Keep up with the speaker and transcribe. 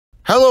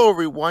Hello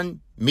everyone,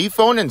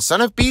 MePhone and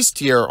Son of Beast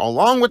here,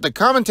 along with the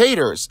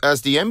commentators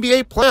as the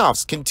NBA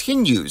playoffs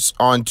continues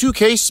on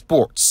 2K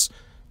Sports.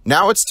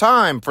 Now it's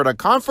time for the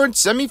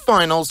conference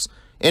semifinals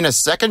in a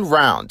second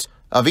round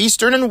of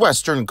Eastern and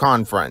Western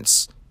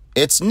Conference.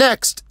 It's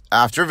next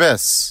after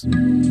this.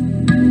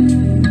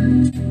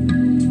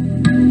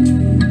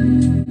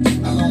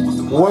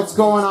 What's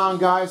going on,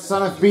 guys?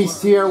 Son of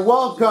Beast here.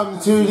 Welcome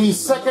to the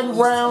second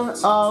round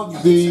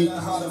of the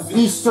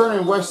Eastern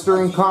and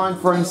Western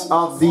Conference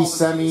of the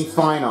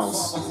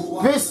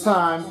semifinals. This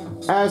time,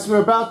 as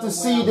we're about to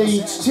see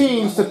each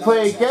teams to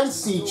play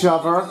against each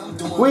other,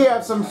 we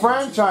have some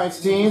franchise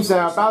teams that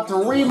are about to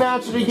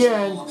rematch it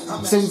again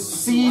since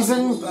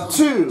Season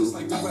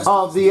 2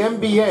 of the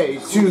NBA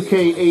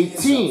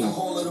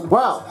 2K18.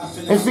 Well,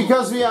 it's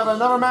because we have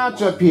another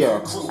matchup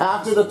here.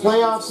 After the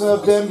playoffs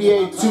of the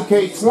NBA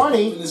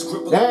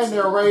 2K20, then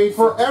they're ready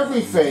for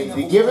everything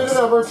to give it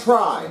another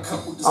try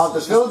of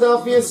the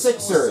Philadelphia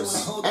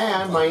Sixers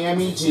and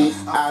Miami Heat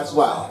as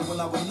well.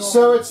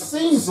 So it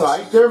seems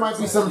like there might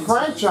be some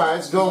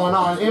franchise going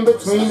on in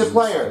between the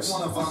players.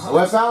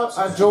 Without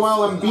a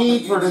Joel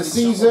Embiid for the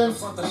season,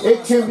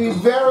 it can be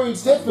very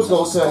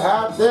difficult to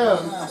have them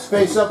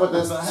face up with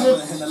this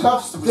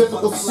tough,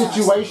 difficult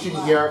situation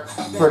here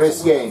for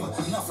this game.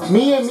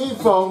 Me and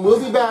MePhone will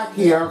be back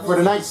here for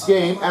the next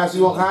game, as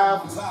we will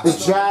have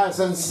the Jazz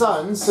and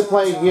Suns to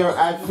play here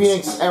at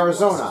Phoenix,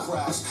 Arizona.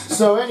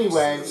 So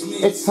anyway,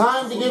 it's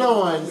time to get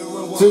on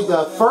to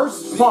the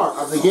first part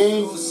of the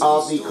game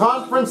of the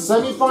conference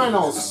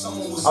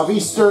semifinals of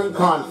Eastern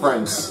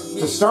Conference.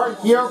 To start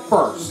here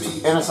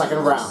first in a second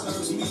round.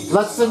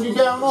 Let's send you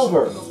down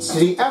over to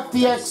the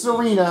FTX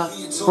Arena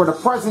for the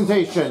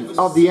presentation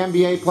of the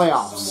NBA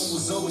playoffs.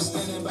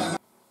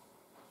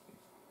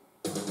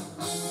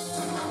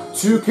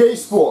 2K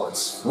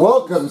Sports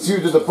welcomes you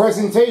to the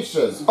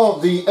presentation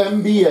of the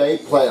NBA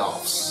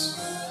playoffs.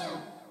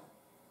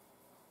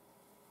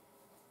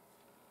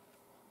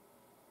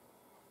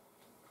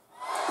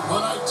 The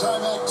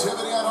nighttime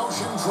activity on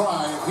Ocean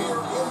Drive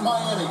here in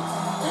Miami,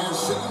 and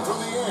seen from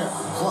the air,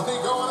 plenty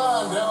going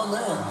on down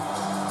there.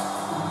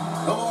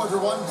 Hello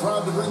everyone,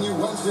 proud to bring you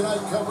Wednesday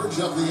night coverage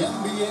of the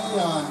NBA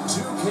on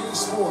 2K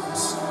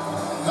Sports.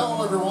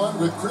 Hello everyone,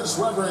 with Chris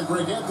Webber and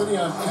Greg Anthony,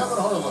 I'm Kevin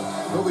Harlan.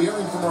 We'll be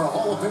hearing from our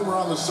Hall of Famer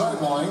on the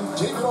sideline,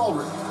 David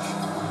Aldridge.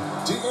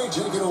 D.A.,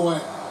 take it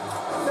away.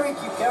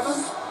 Thank you, Kevin.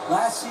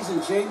 Last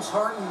season, James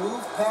Harden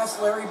moved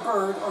past Larry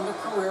Bird on the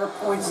career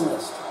points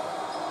list.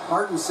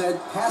 Harden said,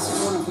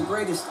 passing one of the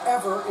greatest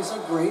ever is a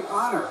great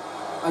honor.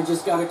 I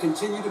just got to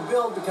continue to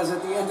build because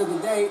at the end of the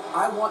day,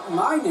 I want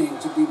my name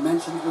to be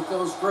mentioned with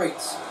those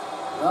greats.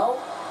 Well,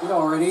 it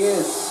already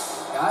is.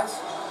 Guys?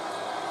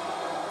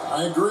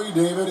 I agree,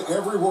 David.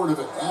 Every word of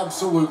it.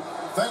 Absolutely.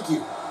 Thank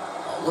you.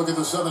 I'll look at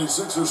the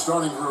 76ers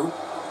starting group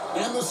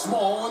and the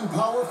small and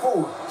power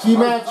forward. Key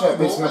matchup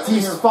is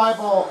Matisse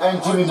Thybulle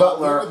and Jimmy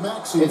Butler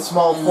in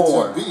small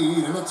forward.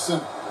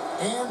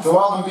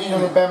 Joel Embiid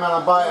and Bam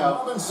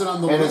Adebayo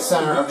in the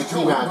center of the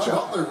key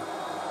matchup.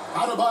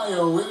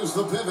 Adebayo is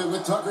the pivot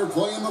with Tucker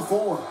playing the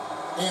 4.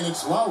 And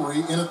it's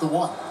Lowry in at the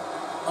 1.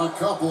 A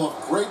couple of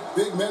great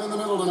big men in the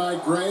middle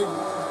tonight, Greg.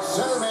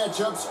 Center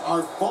matchups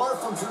are far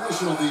from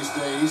traditional these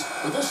days,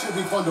 but this should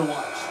be fun to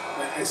watch.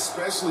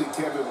 Especially,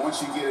 Kevin,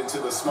 once you get into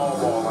the small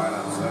ball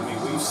lineups. I mean,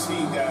 we've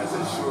seen guys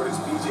as short as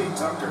P.J.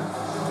 Tucker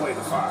play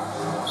the 5.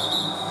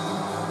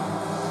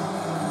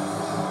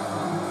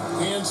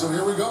 And so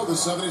here we go, the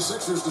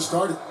 76ers to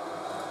start it.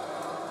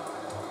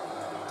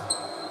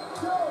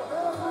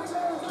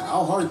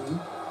 Now Harden.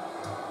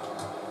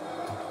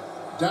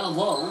 Down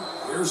low.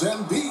 Here's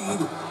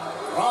Embiid.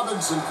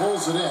 Robinson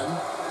pulls it in.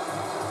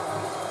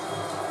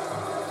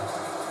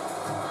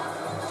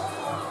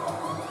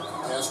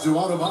 Pass to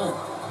Adebayo.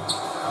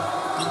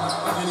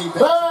 And he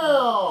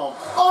Bam!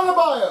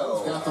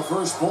 Adebayo! Got the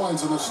first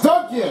points in the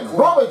Duncan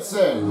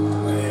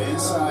Robinson!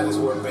 Inside is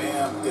where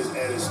Bam is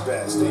at his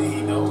best.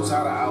 He knows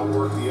how to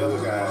outwork the other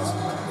guys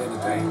in the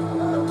paint.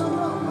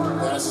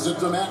 Passes it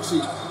to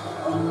Maxey.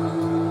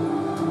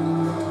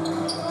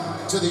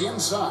 To the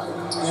inside.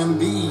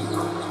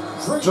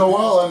 Embiid.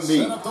 Joel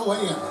Embiid. Set up the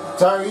lay-in.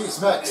 Tyrese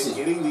Maxey.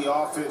 Getting the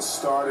offense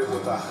started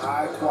with a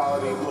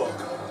high-quality look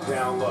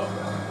down low.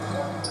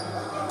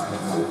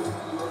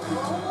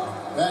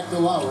 Back to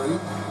Lowry.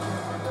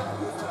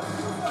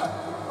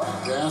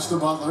 Pass to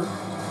Butler.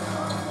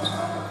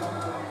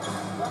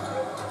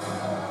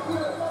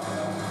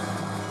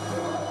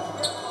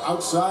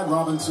 Outside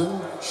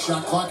Robinson.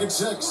 Shot clock at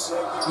 6.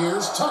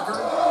 Here's Tucker.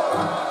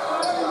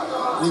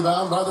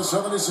 Rebound by the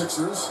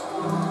 76ers.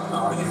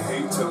 Oh, you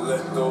hate to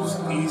let those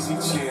easy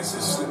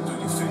chances slip through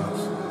your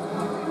fingers.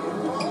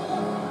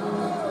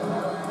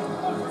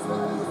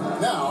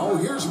 Now,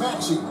 here's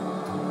Maxey.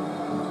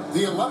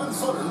 The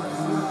 11-footer.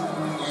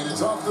 And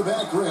it's off the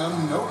back rim.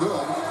 No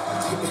good.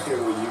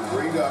 When you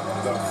bring up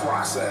the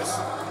process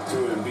to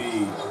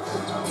Embiid,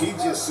 he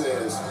just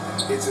says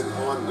it's an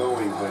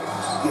ongoing thing.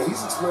 Yeah,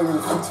 he's explaining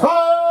it from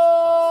time.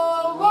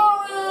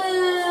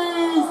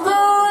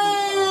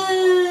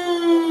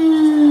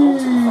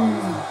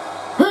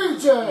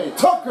 PJ PJ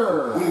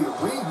Tucker. We need to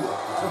read it.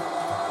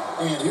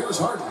 And here's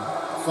Harden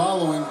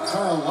following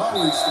Kyle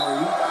Lowry's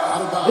three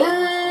out of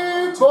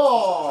bounds. Deep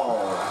ball.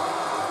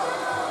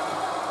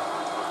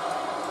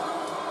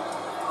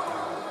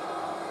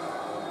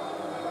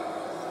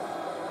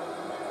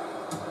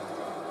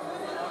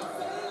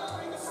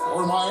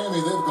 For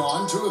Miami, they've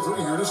gone 2 of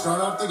 3 here to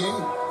start out the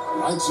game.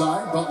 Right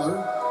side, Butler.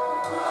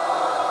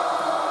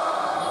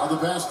 Now the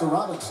pass to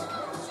Robinson.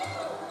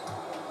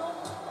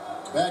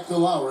 Back to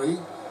Lowry.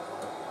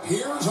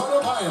 Here's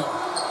Adebayo.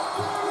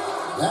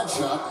 That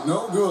shot,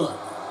 no good.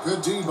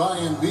 Good D by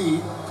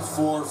Embiid.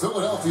 For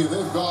Philadelphia,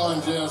 they've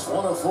gone just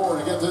 1 of 4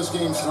 to get this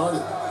game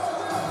started.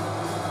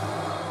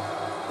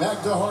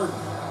 Back to Harden.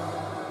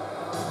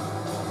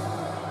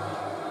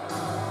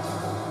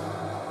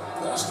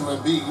 Pass to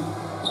Embiid.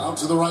 Out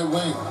to the right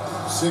wing.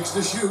 6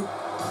 to shoot.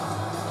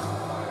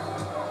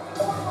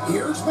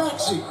 Here's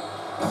Maxey.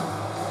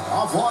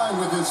 Offline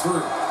with his 3.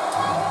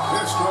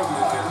 They're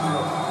struggling here.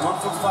 1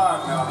 for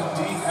 5 now. The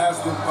D has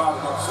them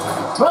bottled up so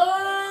far.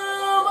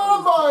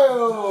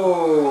 Adebayo.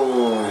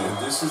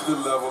 This is the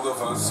level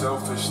of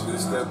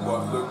unselfishness that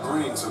Butler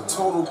brings. A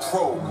total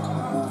pro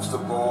who moves the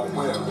ball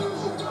well.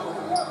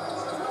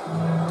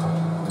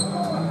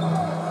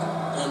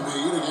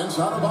 Embiid against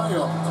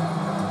Adebayo.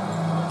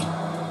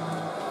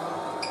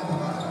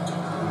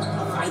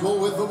 Bible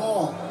with the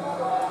ball.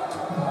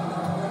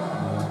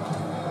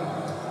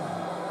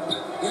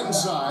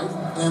 Inside,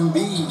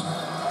 Embiid.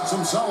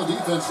 Some solid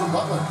defense from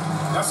Butler.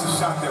 That's a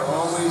shot they're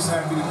always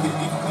happy to get,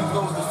 even if he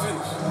goes to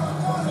finish.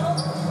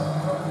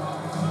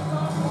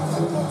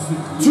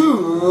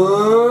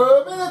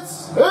 2 minutes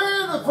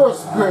in the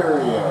first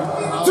period.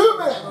 2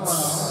 minutes.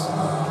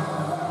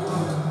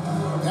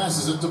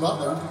 Passes it to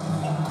Butler.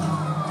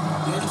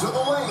 Into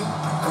the lane.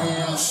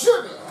 And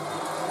Shimmy.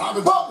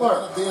 Robinson Butler.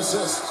 picking up the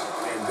assist.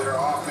 And their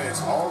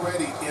offense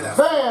already in a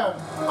Bam.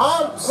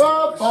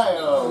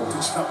 Adebayo. to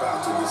jump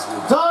out to this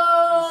league.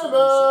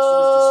 Timeout.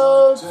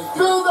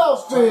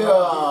 Philadelphia.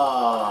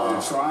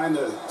 They're trying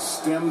to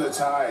stem the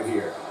tide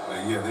here.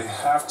 Yeah, they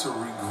have to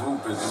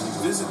regroup and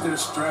revisit their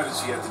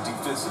strategy at the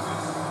defensive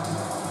end.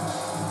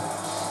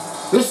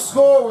 This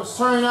score was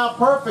turning out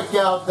perfect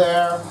out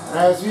there.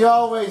 As we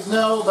always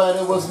know, that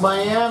it was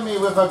Miami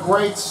with a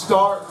great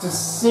start to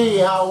see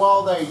how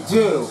well they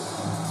do.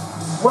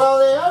 Well,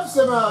 they have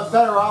some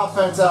better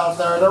offense out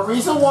there. The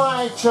reason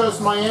why I chose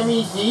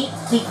Miami Heat,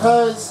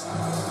 because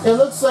it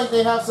looks like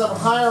they have some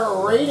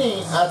higher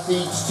rating at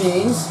each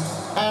teams,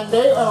 and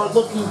they are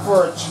looking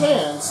for a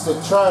chance to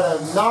try to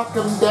knock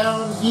them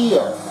down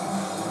here.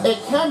 It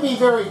can be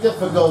very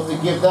difficult to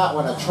give that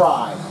one a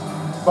try.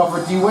 But for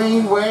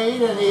Dwayne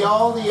Wade and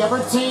all the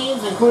other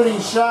teams, including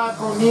Shaq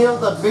O'Neal,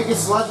 the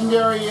biggest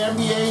legendary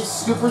NBA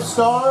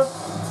superstar,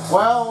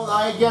 well,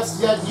 I guess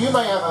that you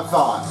may have a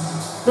thought.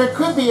 There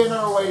could be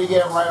another way to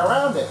get right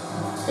around it.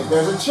 If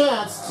there's a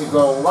chance to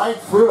go right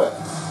through it.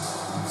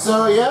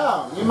 So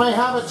yeah, you may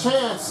have a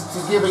chance to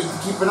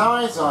keep an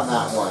eyes on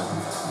that one.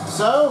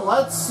 So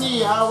let's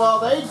see how well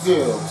they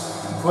do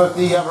with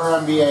the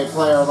other NBA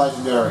player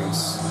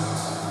legendaries.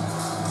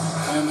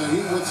 And the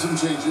Heat with some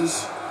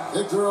changes.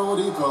 Victor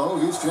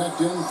Oladipo, he's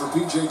checked in for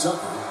PJ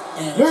Tucker.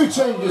 And New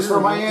changes for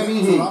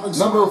Miami Heat.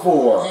 Number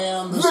 4,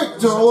 and Victor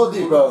for a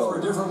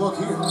Oladipo. different look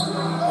here.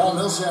 Paul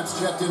Millsap's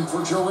checked in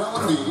for Joel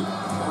Embiid.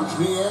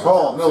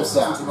 Paul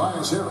Millsap. For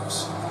Tobias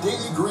Harris.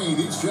 Danny Green,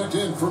 he's checked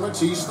in for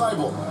Matisse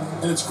Thybulle.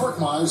 And it's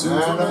Korkmaz in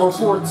for And number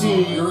Maxey.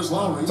 14, Here is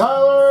Lowry.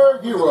 Tyler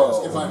If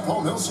Hero. by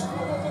Paul Millsap.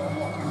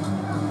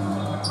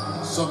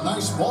 Some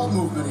nice ball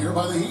movement here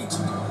by the Heat.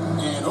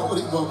 And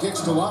Oladipo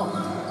kicks to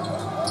Lowry.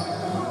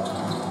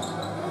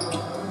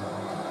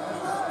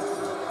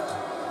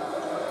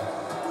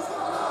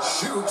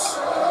 Shoots.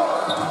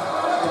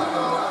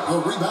 The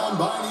rebound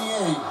by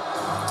Niang.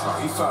 Oh,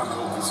 he found the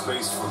open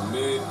space for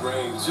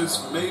mid-range,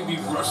 just maybe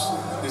rush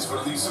his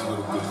release a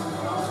little bit.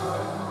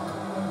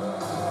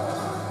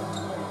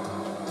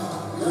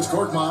 Here's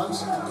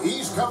Korkmaz.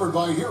 He's covered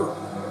by Hero.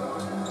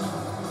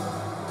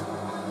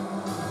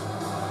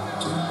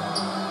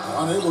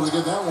 Unable to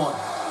get that one.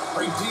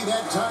 Great D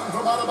that time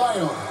from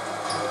Adebayo.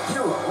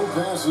 Hero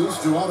passes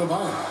to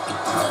Adebayo.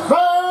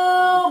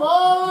 Bam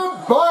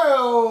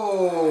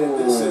Adebayo.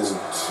 This is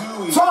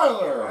too easy.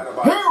 Tyler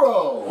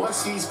Hero.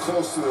 Once he's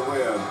close to the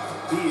rim,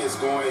 he is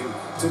going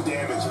to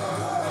damage it.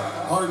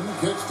 Harden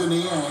kicks to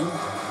Niang.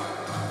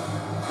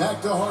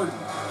 Back to Harden.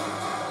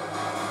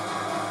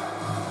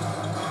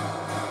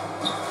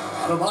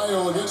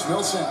 Adebayo against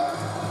Millsap.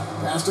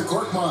 Pass to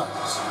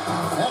Korkmaz.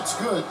 That's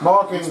good.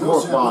 Marking It's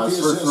Millsap Korkmaz with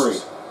the for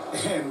assist.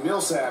 3. And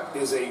Millsap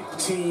is a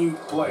team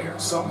player,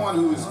 someone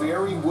who is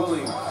very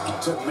willing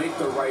to make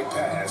the right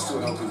pass to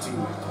an open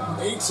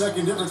teammate.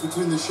 8-second difference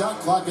between the shot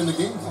clock and the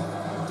game clock.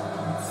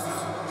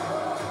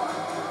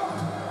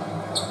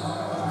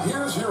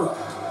 Here's Hero.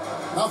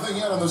 Nothing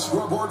yet on the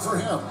scoreboard for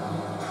him.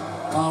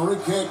 Lowry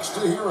kicks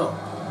to Hero.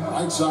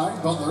 Right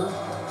side, Butler.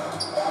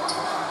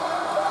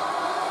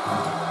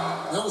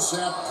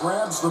 Millsap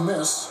grabs the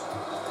miss.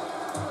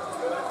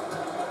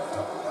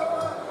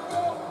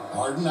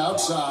 Harden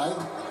outside.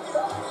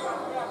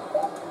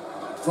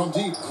 from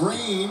deep.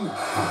 Green,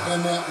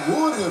 and that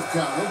would have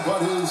counted,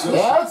 but his...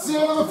 That's the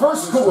end of the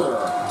first quarter.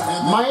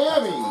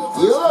 Miami,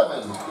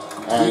 11.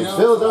 And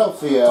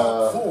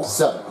Philadelphia,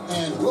 7.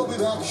 And we'll be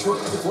back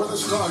shortly before the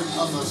start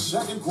of the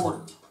second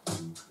quarter.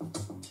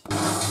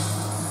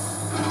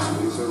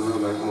 It's a real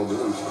life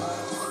momentum.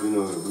 You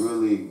know, it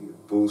really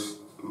boosts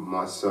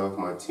myself,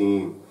 my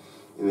team,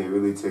 and it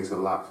really takes a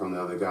lot from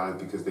the other guys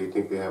because they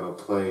think they have a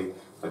play,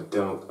 a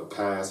dunk, a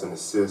pass, an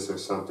assist or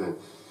something.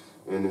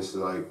 And it's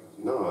like,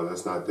 no,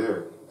 that's not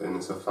there. And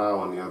it's a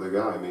foul on the other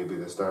guy, maybe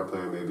the star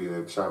player, maybe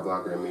the shot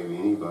blocker, maybe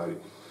anybody.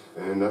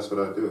 And that's what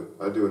I do.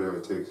 I do whatever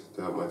it takes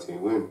to help my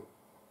team win.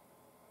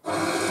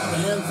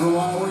 And for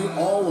Lowry,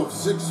 all of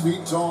 6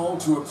 feet tall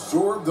to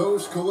absorb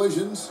those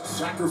collisions,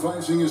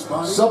 sacrificing his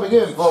body. Subbing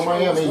in for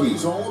Miami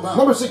Heat,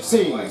 number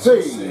 16,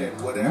 C.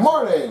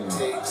 Martin.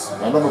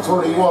 And number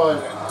 41,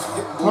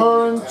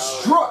 Aaron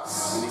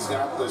Struss. And he's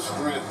got the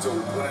strength to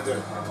weather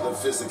the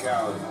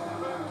physicality.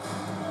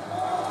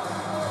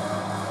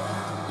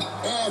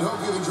 And hope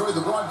you've enjoyed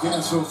the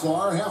broadcast so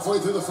far, halfway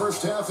through the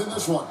first half in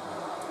this one.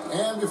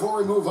 And before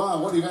we move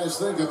on, what do you guys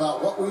think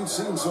about what we've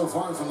seen so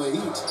far from the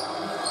Heat?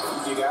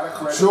 You got to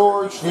credit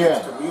George,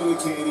 yeah.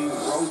 Communicating,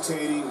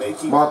 rotating,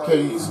 making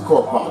Marking plays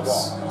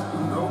Korkmaz.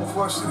 No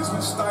question. It's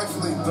been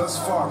stifling thus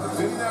far,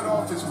 preventing that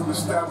offense from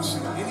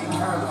establishing any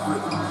kind of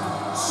rhythm.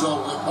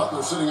 So with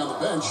Butler sitting on the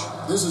bench,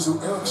 this is who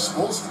Eric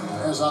Spoelstra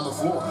has on the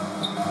floor.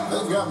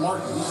 They've got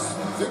Martin.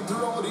 Victor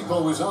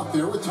Oladipo is out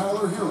there with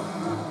Tyler Hero.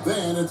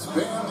 Then it's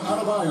Bam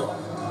Adebayo.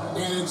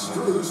 And it's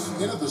Strus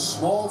in at the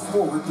small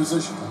forward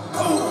position.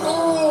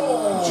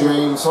 Oh!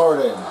 James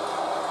Harden.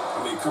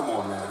 I mean, come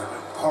on, man.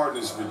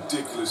 Harden is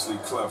ridiculously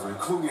clever,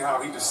 including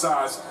how he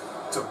decides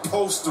to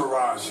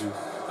posterize you.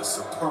 A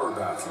superb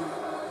athlete.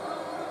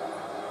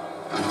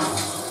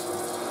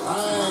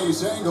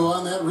 Nice angle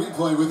on that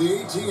replay with the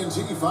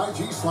AT&T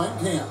 5G Slam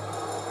Cam.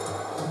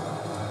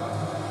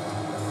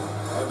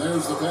 And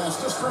there's the pass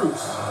to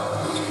Strus.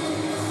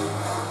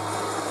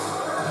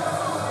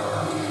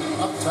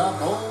 Up top,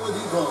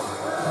 Oladipo.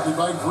 Headed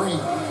by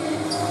Green.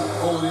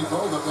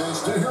 Oladipo, the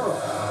pass to Hero.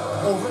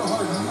 Over to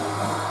Harden.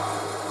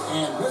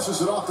 And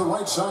misses it off the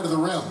right side of the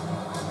rim.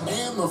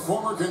 And the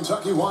former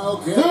Kentucky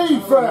Wildcat.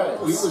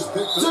 Defense! He was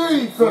picked up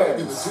Defense!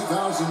 in the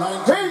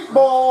 2019. Heat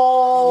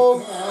ball!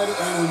 He had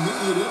an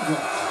immediate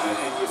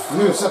impact.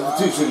 New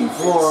substitution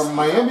for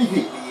Miami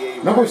Heat,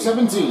 number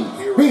 17,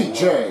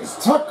 B.J.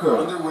 Tucker.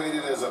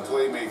 Underrated as a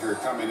playmaker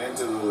coming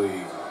into the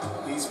league.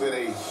 He's been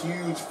a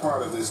huge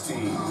part of this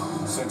team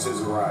since his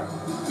arrival.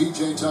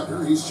 P.J.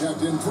 Tucker, he's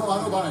checked in for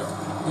Adebayo.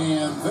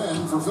 And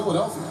then for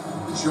Philadelphia,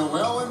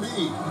 Joel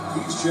Embiid.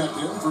 He's checked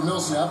in for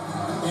Millsap.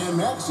 And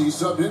Maxey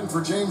subbed in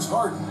for James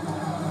Harden.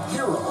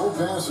 Hero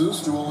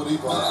passes to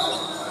Oladipo.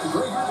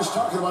 Greg, you're just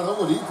talking about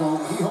Oladipo.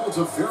 He holds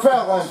a very...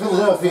 Foul on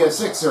Philadelphia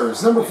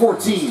Sixers, number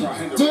 14,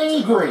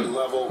 Danny Green.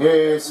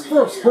 His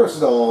first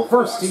personal,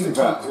 first team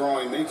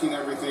foul. Making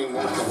everything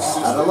more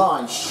consistent. At the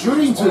line,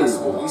 shooting 2.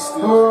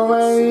 For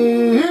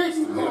Miami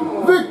Heat,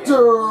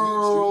 Victor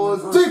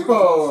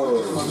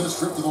Oladipo. On this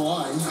trip to the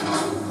line.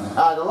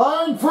 At the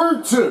line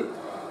for 2.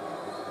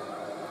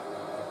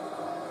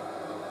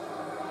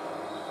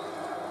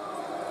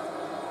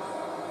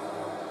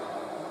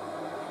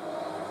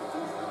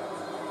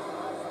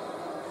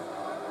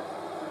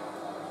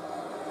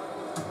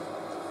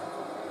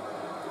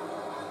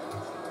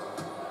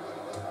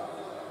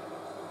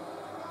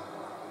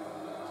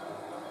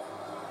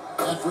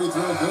 That free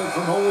throw good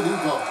from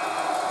Oladipo.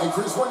 And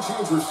Chris, what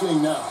change we're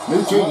seeing now?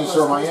 New changes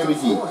for Miami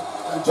Heat.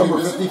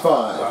 Number 55,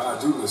 I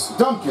do listen.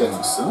 Duncan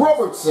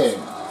Robertson.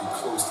 Be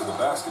close to the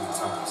basket at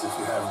times if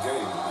you have a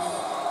game.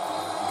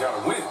 You got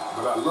to win.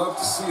 But I love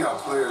to see how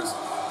players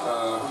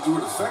who do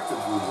it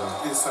effectively,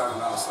 inside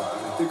and outside.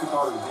 I mean, think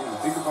about it,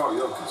 think about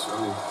Jokic.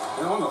 I mean,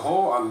 and on the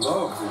whole, I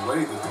love the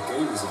way that the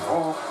game is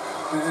evolved.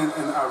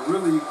 And I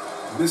really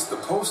miss the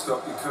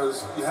post-up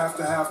because you have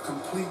to have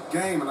complete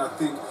game, and I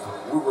think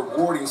we're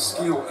rewarding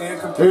skill and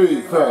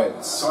complete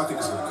Defense. So I think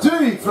it's a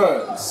good.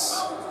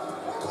 Defense.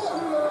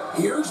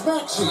 Here's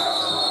Maxey.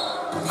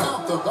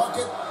 Count the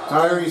bucket.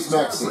 Tyrese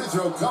Maxey. Free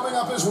throw coming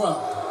up as well.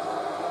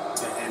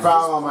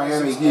 Foul on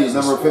Miami Heat,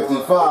 number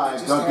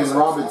 55, Duncan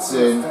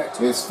Robinson,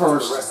 his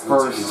first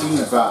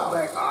team foul.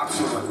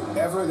 Option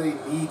whenever they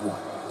need one.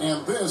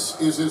 And this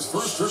is his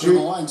first trip to the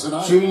line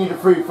tonight. Shooting the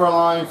free throw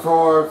line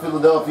for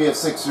Philadelphia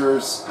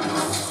Sixers,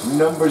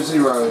 number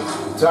 0,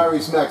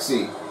 Tyrese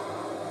Maxey.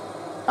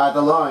 At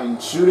the line,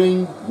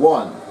 shooting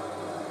 1.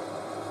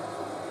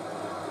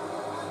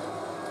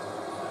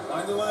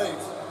 Find the lane.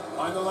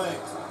 Find the lane.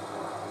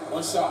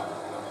 One shot.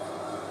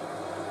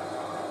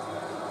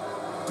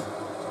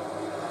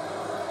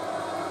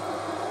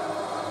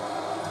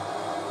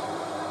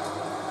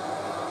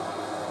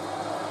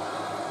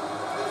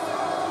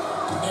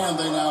 And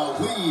they now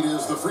lead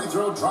as the free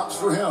throw drops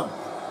for him.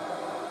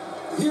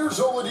 Here's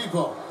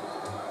Oladipo.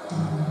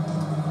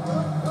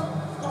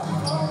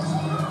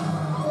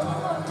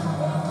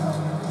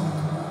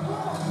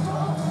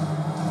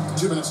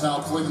 Two minutes now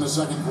played in the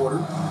second quarter.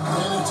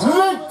 And it's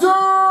Victor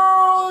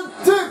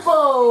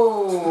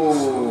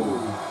Oladipo!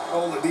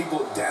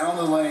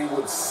 the lane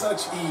with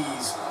such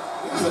ease.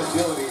 His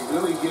agility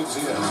really gives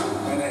him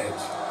an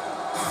edge.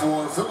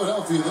 For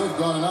Philadelphia, they've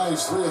gone a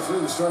nice 3 of 3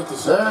 to start the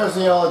second. There's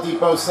the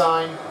Oladipo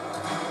sign.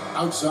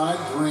 Outside,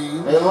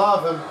 Green. They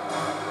love him.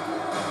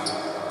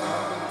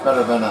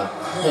 Better than the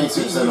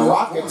Pacers and the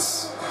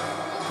Rockets.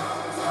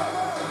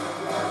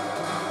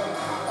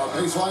 A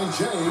baseline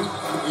J,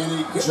 and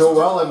he gets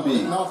Joel it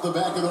Embiid. off the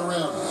back of the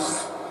rim.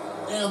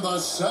 And the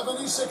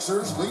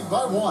 76ers lead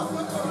by 1.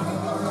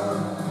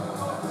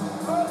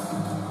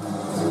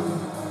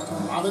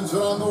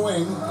 Robinson on the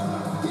wing.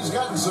 He's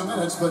gotten some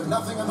minutes, but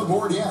nothing on the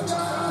board yet.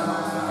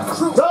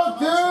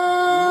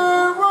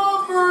 Duncan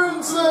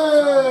Robinson!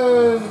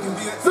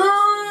 3!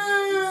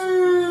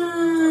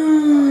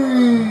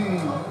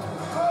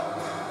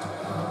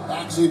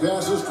 Maxey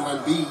passes to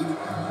Embiid.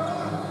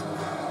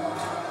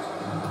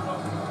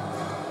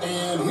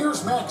 And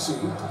here's Maxey.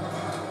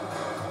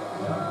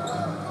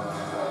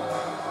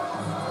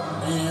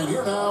 And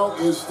here now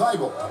is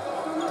Thibault.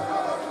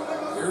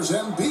 Here's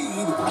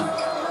Embiid.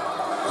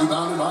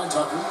 Rebounded by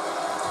Tucker.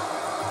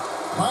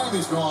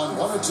 Miami's gone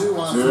 1 or 2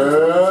 on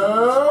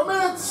 2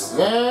 minutes.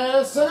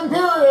 Yes, second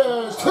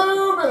period.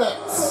 2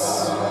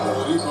 minutes.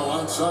 Oladipo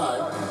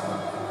outside.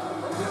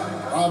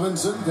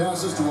 Robinson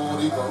passes to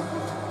Oladipo.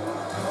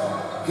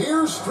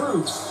 Here's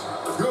Strus.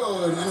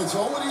 Good, and it's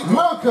Oladipo.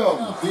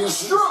 Malcolm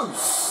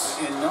Strus.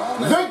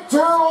 Victor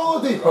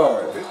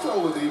Oladipo. Victor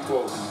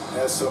Oladipo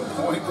has some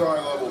point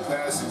guard level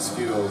passing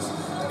skills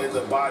in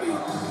the body.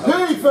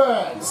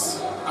 Defense.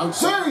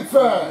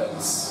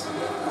 Defense.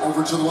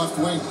 Over to the left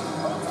wing.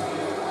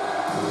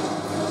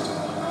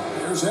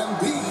 Here's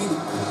Embiid.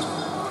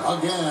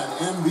 Again,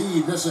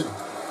 Embiid missing.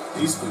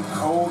 He's been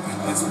cold.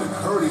 It's been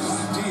hurting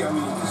him. D, I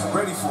mean, he's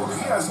ready for it.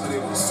 He hasn't been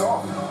able to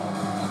solve it.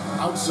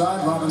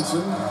 Outside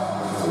Robinson.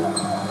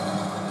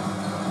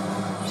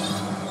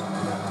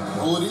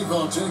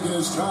 Oladipo taking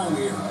his time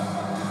here.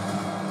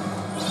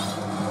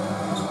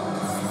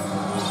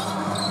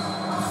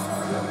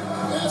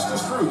 Pass to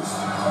Strus.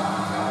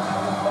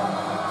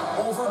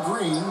 Over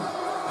Green.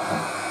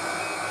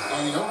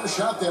 And he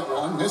overshot that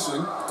one,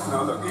 missing.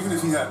 Now, look, even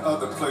if he had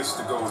other places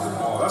to go with the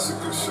ball, that's a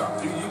good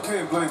shot. You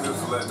can't blame him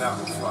for letting that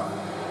one fly.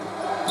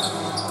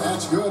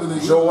 That's good. And the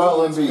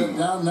Joel Heat Embiid.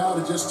 down now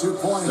to just 2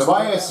 points.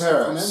 Tobias From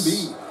Harris.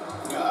 Embiid.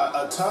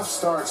 A tough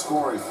start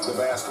scoring the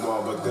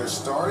basketball, but they're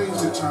starting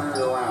to turn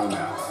it around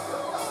now.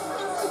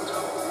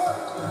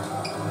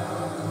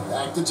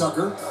 Back to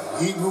Tucker.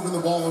 Heat moving the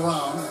ball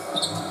around.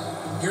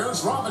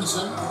 Here's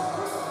Robinson.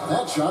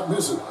 That shot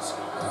misses.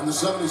 And the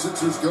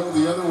 76ers go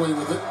the other way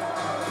with it.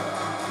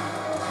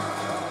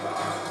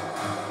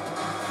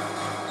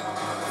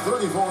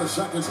 34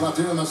 seconds left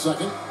here in the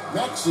second.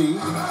 Maxey.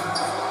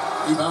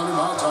 Rebounded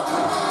by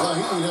Tucker. The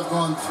Heat have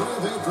gone 3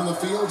 of 8 from the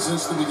field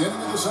since the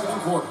beginning of the second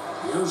quarter.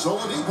 Here's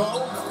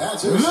Oladipo.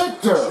 That's his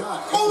Victor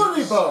shot.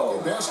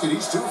 Oladipo. Basket.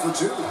 He's 2 for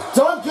 2.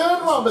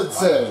 Duncan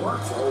Robinson.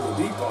 Work for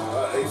Oladipo.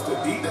 If the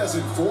D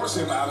doesn't force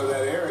him out of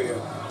that area,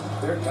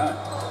 they're done.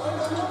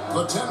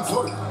 The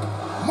 10-footer.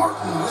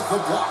 Martin with the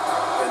block.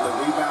 And the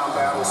rebound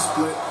battle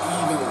split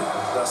evenly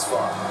thus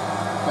far.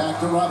 Back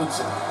to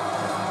Robinson.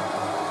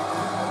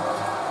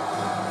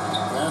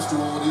 Pass to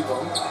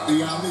Oladipo.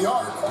 Beyond the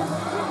arc.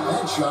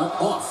 That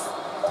shot off.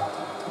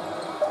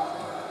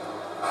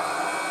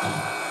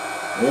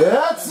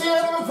 That's the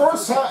end of the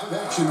first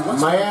half.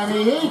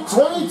 Miami Heat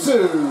 22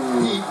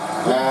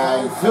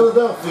 and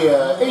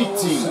Philadelphia 18.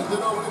 Send it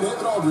over to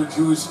David Aldridge,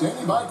 who is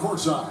standing by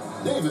courtside.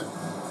 David.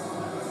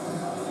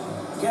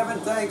 Kevin,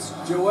 thanks.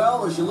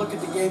 Joel, as you look at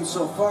the game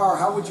so far,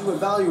 how would you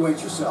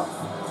evaluate yourself?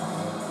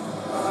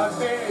 I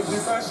think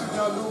defensively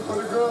I do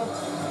pretty good.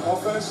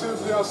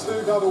 Offensively, I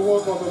still got to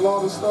work on a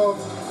lot of stuff.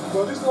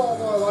 But it's going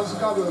well. I just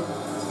got to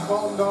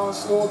calm down,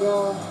 slow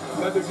down,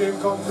 let the game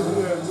come to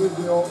me, and we'll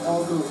be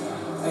all good.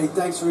 Hey,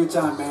 thanks for your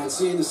time, man.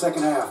 See you in the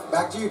second half.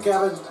 Back to you,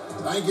 Kevin.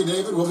 Thank you,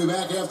 David. We'll be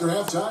back after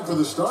halftime for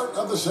the start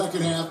of the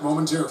second half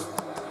momentarily.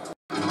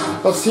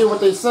 Let's hear what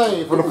they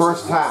say for the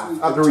first half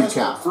of the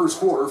recap. First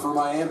quarter for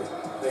Miami.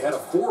 They had a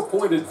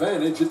 4-point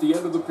advantage at the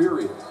end of the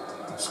period.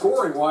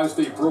 Scoring-wise,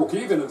 they broke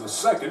even in the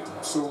second,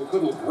 so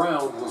little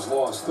ground was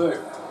lost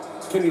there.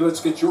 Kenny,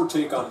 let's get your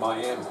take on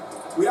Miami.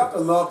 We have to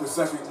love the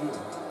second unit.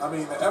 I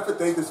mean, the effort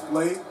they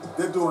displayed,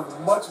 they're doing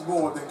much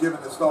more than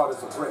giving the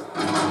starters a break.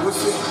 We're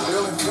seeing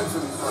real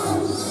intensity from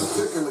them,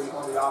 particularly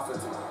on the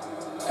offensive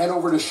end. And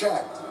over to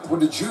Shaq. What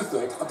did you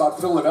think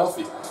about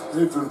Philadelphia?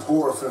 They've been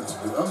poor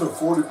offensively. Under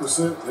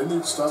 40%, they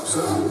need to stop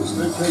settling.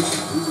 Stay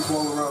patient, move the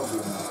ball around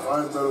them,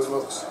 find better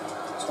looks.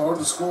 It's hard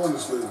to score in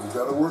this league. You've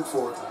got to work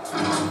for it.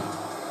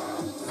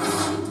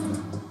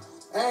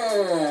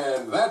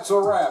 And that's a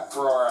wrap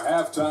for our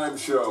halftime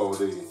show.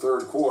 The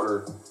third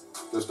quarter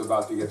just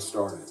about to get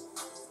started.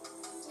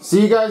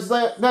 See you guys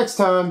next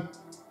time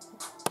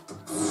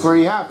for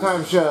your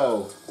halftime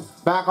show.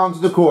 Back onto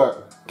the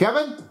court.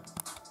 Kevin?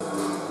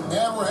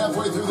 And we're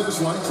halfway through this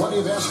one. Plenty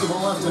of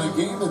basketball left in a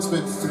game that's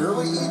been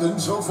fairly even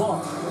so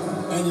far.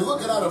 And you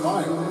look at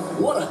Adebayo,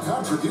 what a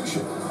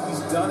contribution. He's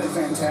done a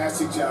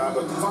fantastic job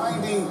of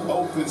finding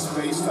open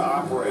space to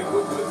operate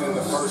within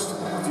the first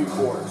few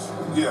quarters.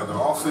 Yeah, the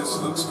offense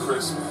looks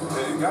crisp,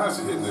 and guys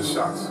are hitting their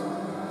shots.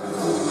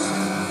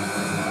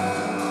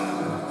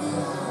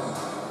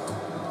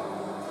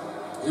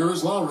 Here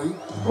is Lowry.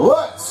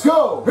 Let's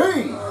go,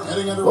 he!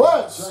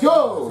 Let's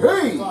go,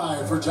 he!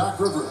 5 for Doc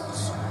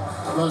Rivers.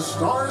 The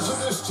stars of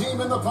this team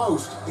in the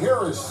post,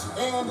 Harris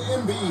and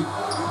Embiid.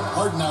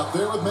 Harden out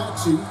there with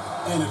Maxey,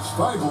 and it's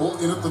Thibault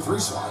in at the 3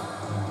 slot.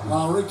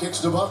 Lowry kicks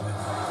to Butler.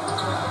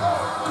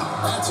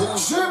 That's in.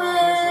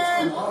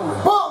 Jimmy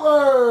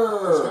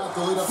Butler!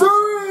 3!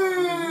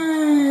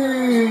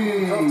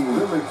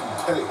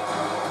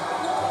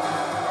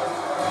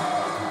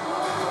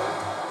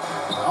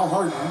 Now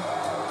Harden.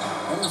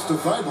 Pass to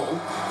Thibault.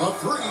 A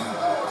 3.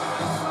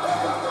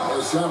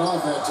 A shot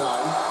off that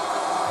time.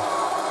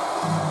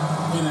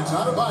 And it's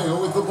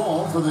Adebayo with the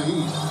ball for the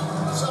Heat.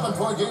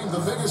 7-point game, the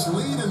biggest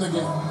lead in the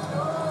game.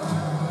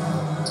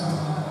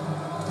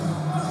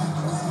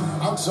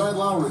 Outside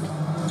Lowry.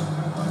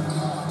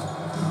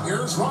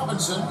 Here's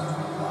Robinson.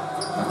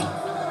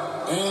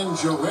 And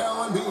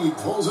Joel Embiid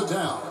pulls it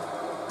down.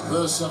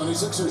 The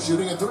 76ers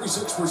shooting at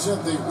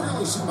 36%. They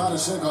really seem out of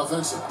sync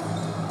offensively.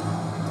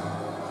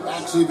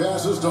 Maxey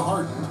passes to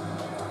Harden.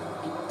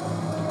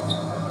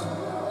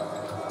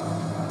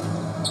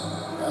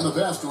 And the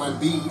pass to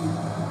Embiid.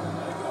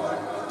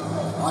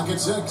 Lock at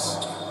 6.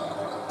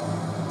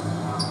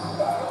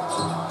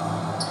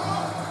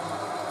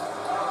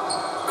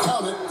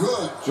 Count it.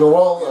 Good.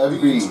 Joel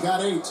Embiid's Embiid.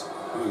 got 8.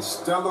 I mean,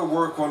 stellar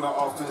work on the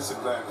offensive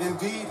glass.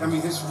 Embiid, I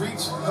mean, his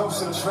reach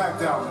helps him track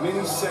down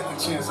many second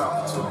chance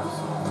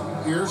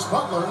opportunities. Here's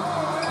Butler.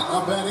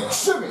 Up and in.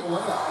 Shimmy.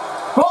 Butler.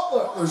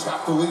 Butler's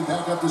got the lead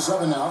back up to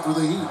 7 now for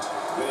the Heat.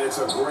 It's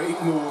a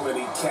great move, and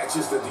he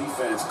catches the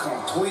defense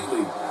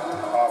completely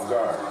off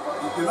guard.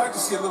 You'd like to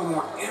see a little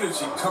more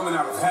energy coming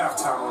out of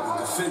halftime on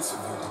the defensive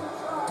end.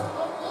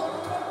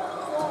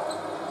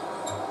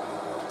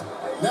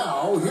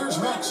 Now, here's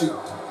Maxey.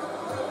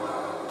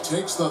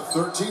 Takes the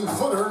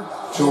 13-footer.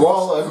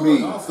 Joel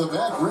Embiid. Off the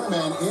back rim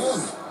and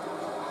in.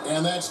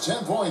 And that's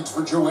 10 points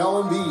for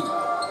Joel Embiid.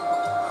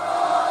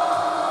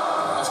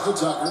 Pass to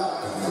Tucker.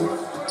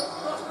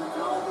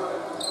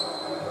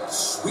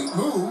 Sweet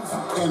move.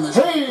 And the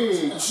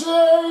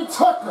P.J.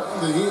 Tucker.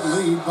 The Heat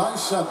lead by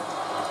 7.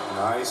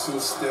 Nice and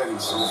steady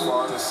so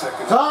far in the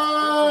second.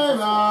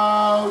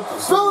 Timeout,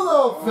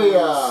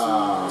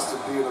 Philadelphia. Seems to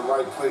be in the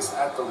right place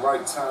at the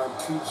right time.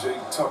 P.J.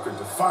 Tucker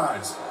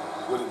defines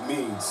what it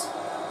means.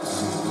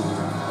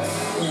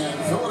 And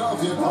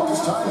Philadelphia calls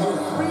time here.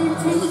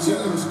 And the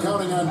team's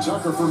counting on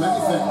Tucker for many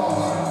things.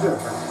 Yeah,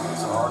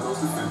 he's a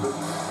hard-nosed defender,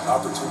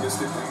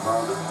 opportunistic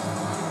rebounder,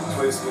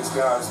 plays against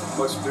guys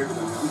much bigger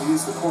than him. He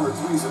hits the corner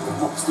threes at the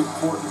most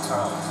important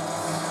times.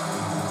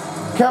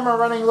 Camera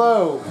running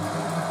low.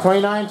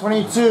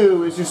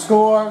 29-22 is your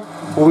score.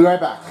 We'll be right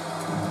back.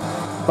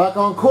 Back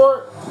on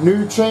court.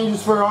 New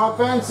changes for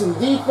offense and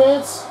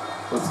defense.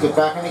 Let's get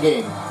back in the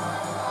game.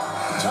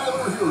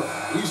 Tyler Hero.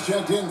 He's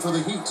checked in for the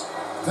Heat.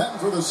 Then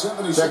for the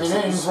 76ers. Checking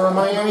in for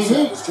Miami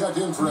Heat. Checked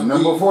in for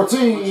Number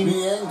 14,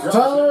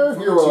 Tyler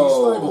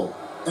Hero.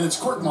 And it's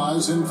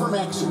Korkmaz in for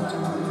Maxey.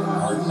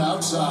 Harden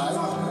outside.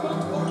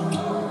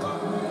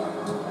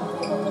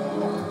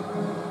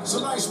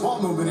 Some nice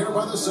ball movement here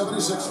by the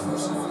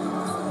 76ers.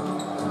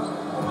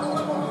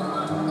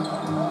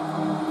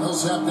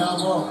 Millsap down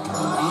low.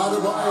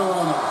 Adebayo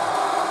on him.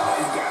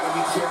 You got to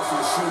be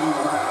careful shooting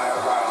around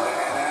Adebayo.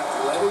 An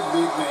athletic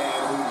big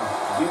man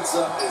who gets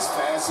up as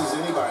fast as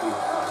anybody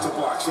to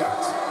block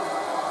shots.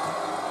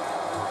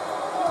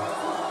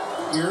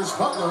 Here's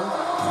Butler.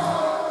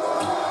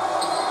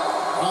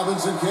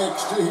 Robinson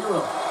kicks to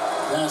Hero.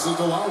 Passes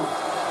to Lowry.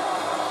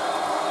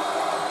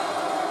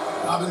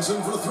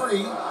 Robinson for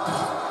 3.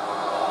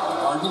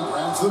 Harden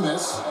grabs the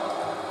miss.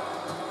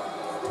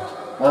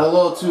 Went a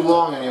little too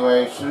long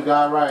anyway. Should have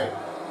got it right.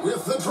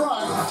 With the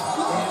drive.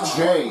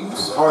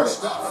 James Harden.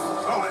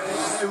 Oh,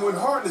 and when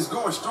Harden is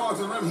going strong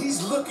to the rim,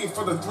 he's looking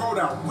for the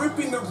throwdown,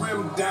 whipping the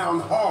rim down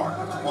hard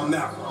on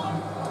that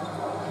one.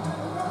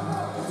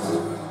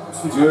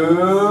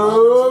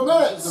 2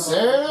 minutes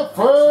and a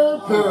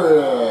third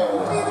period.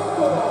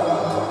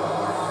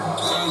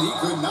 And he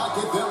could not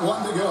get that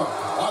one to go.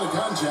 Out of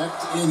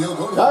contact, and he'll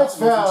go to That's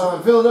foul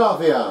in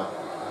Philadelphia.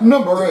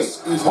 Number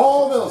 8,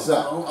 Paul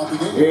Millsap.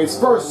 His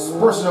first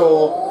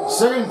personal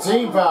second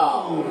team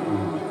foul.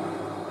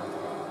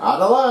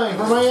 Out of line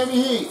for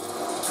Miami Heat,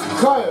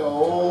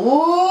 Kyle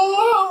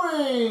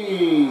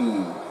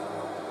Lowry.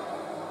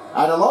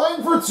 Out of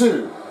line for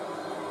 2.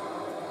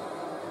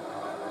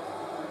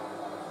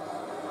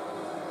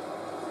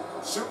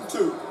 Shooting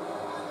 2.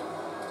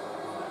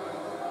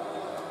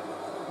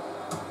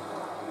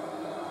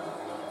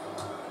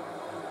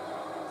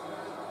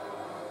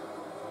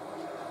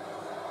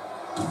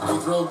 Free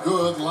throw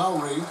good,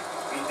 Lowry.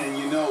 And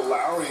you know,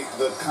 Lowry,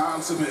 the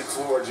consummate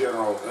floor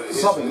general,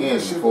 Subbing in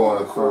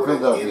for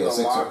Philadelphia in the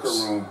locker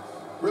Sixers. room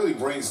really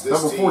brings this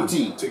Number team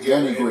 14,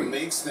 together Danny and Green.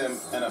 makes them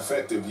an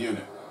effective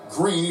unit.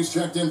 Green, he's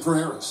checked in for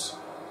Harris.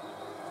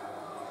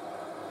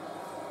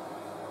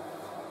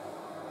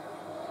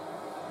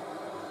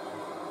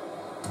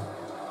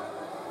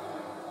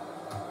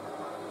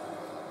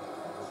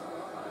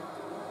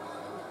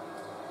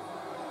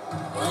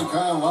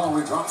 Kyle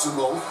Lowry drops them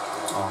both.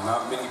 Oh,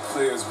 not many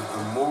players with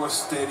a more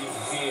steady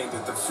hand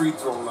at the free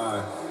throw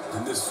line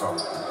than this fella.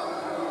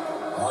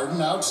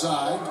 Harden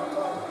outside.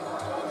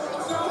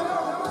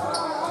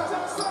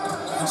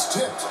 It's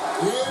tipped.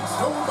 It's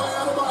stolen by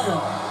Adebayo.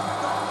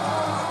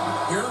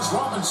 Here's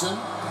Robinson.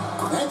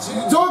 That's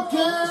in.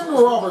 Duncan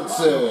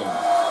Robinson.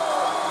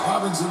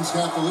 Robinson's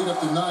got the lead up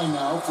to 9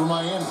 now for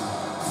Miami.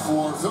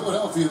 For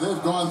Philadelphia,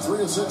 they've gone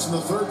 3 of 6 in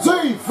the third.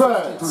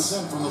 Defense.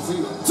 50% from the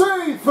field.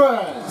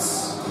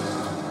 Defense.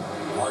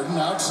 Harden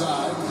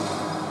outside.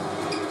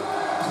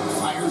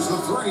 Fires the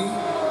 3.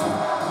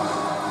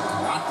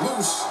 Knocked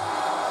loose.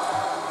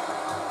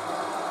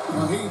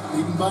 The Heat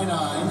leading by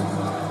 9.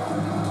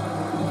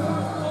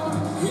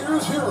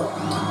 Here's Hero.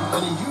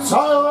 And he uses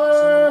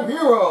Tyler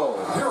Hero.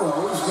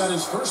 Hero's got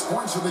his first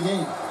points of the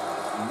game.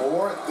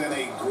 More than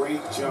a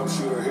great jump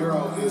shooter,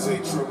 Hero is a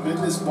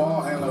tremendous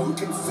ball handler who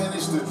can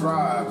finish the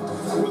drive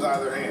with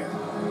either hand.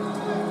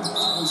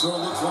 And so it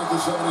looks like the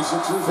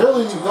 76ers.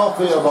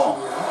 Philadelphia ball.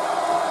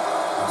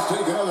 Let's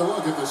take another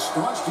look at the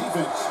staunch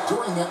defense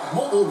during that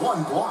mobile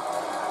 1 block.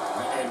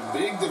 And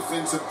big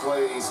defensive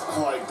plays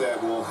like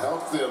that will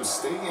help them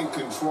stay in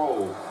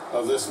control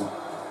of this one.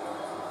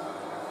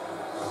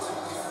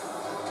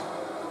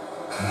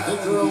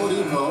 Victor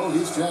Oladipo,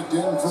 he's checked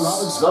in for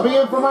Robinson. Coming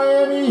in for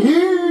Miami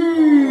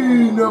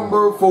Heat,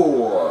 number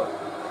 4,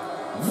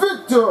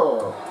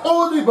 Victor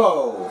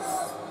Oladipo.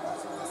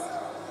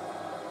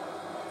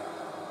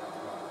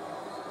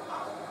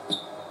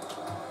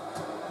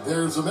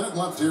 There's a minute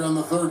left here in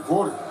the third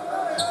quarter.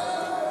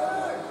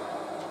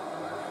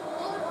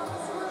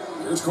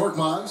 Here's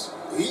Korkmaz.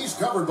 He's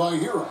covered by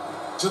Hero.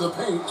 To the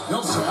paint,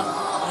 Millsap,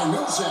 and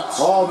Millsap.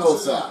 Ball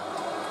Millsap.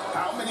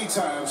 How many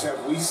times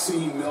have we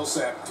seen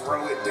Millsap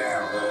throw it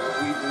down?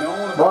 We've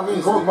known Marvin about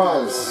his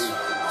Korkmaz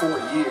ability for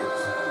years.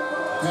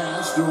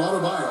 Pass to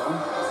Adebayo.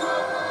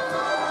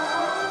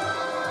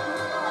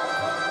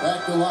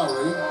 Back to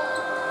Lowry.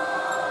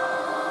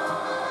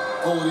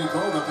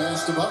 Oladipo, the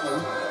pass to Butler.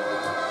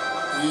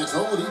 It's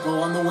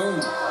Oladipo on the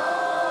wing.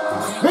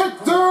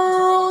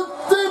 Victor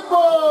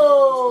Oladipo.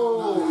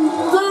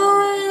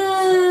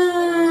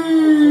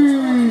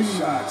 3.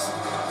 Shots.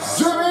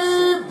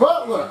 Jimmy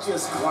Butler.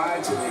 Just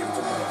glides it in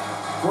from there.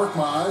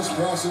 Korkmaz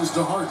passes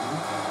to Harden.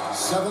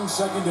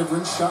 7-second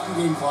difference, shot and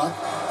game clock.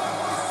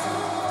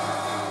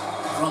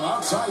 From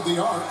outside the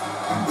arc,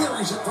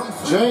 buries it from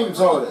 3. James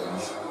Harden.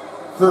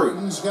 3.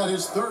 Harden's got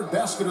his third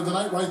basket of the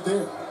night right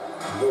there.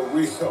 The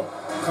real.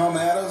 Come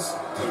at us,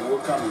 and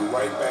we're coming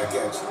right back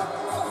at you.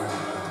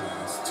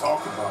 Let's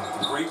talk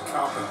about the great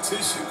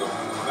competition going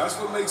on. That's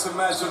what makes a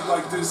matchup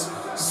like this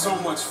so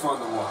much fun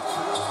to watch.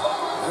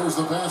 There's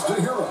the pass to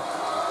Hero.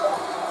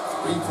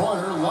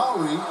 3-pointer,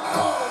 Lowry.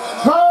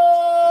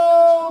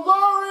 Kyle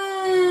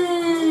Lowry.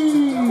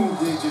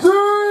 3.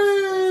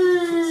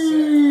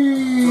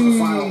 For the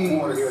final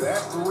quarter here,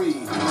 that 3.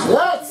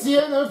 That's the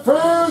end of the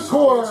first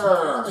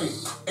quarter. Miami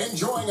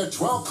enjoying a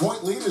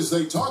 12-point lead as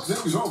they talk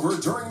things over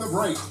during the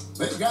break.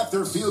 They've got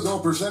their field goal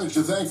percentage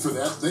to thank for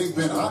that. They've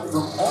been hot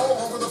from all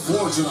over the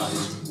floor tonight.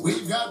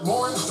 We've got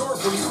more in store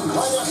for you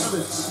right after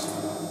this.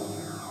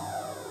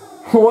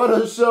 What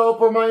a show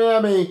for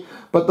Miami.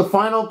 But the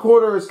final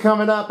quarter is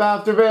coming up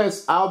after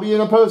this. I'll be in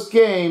a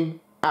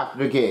post-game after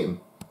the game.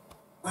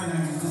 And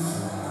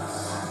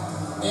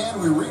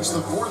we reach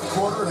the fourth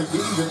quarter in a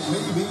game that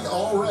may be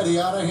already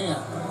out of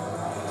hand.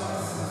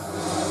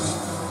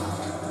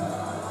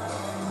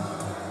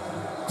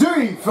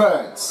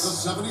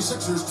 Defense. The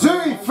 76ers.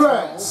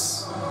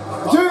 Defense.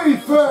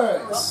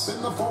 Defense. Up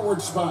in the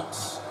forward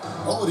spots.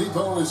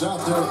 Oladipo is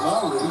out there.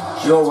 Lowry.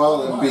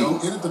 Joel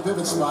Embiid. In at the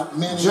pivot spot.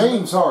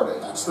 James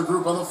Harden. That's the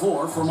group on the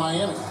floor for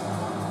Miami.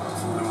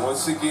 And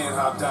once again,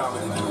 how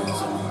dominant he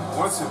is. I mean,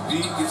 once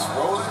Embiid gets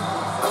rolling,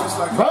 it's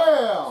like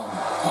Bam!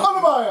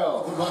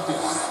 Adebayo. The bucket.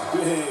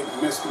 Big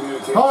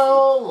miscommunication.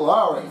 Kyle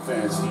Lowry.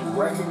 Defense. He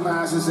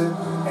recognizes it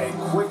and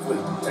quickly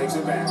takes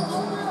advantage.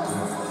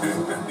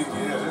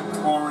 yeah,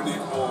 they're pouring it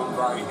on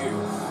right here.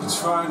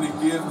 Trying to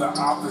give the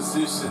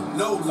opposition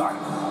no light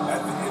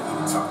at the end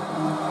of the tunnel.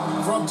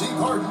 From deep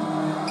Harden.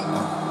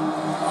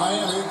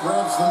 Miami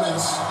grabs the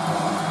miss.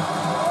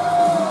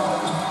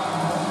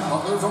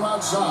 Butler from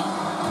outside.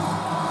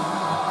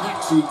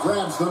 Maxey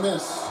grabs the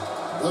miss.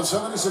 The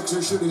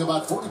 76ers shooting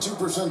about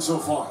 42% so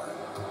far.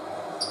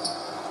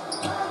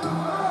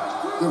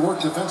 Good work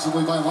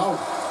defensively by Lowry.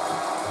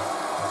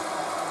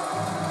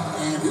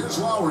 And here's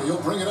Lowry.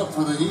 He'll bring it up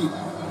for the Heat.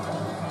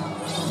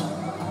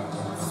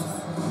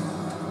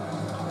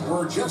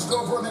 We're just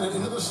over a minute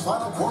into this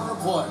final quarter of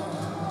play.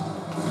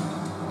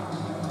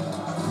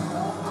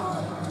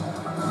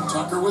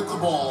 Tucker with the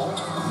ball.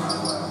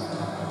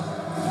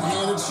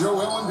 And it's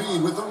Joel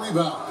Embiid with the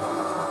rebound.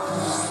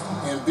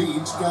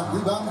 Embiid's got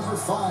rebound number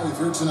 5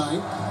 here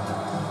tonight.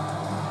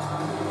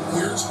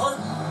 Here's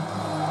Harden.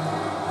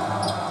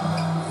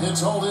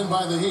 It's hauled in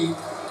by the Heat.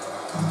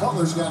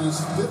 Butler's got his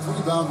 5th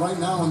rebound right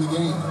now in the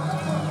game.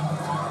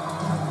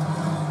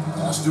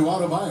 Pass to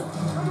Adebayo.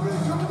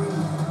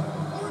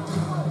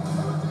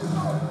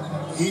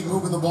 Heat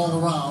moving the ball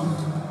around.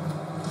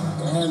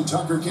 And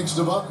Tucker kicks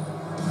to Butler.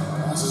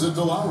 Passes it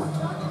to Lowry.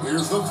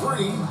 Here's the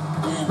three.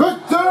 And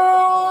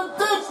Victor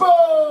Depot!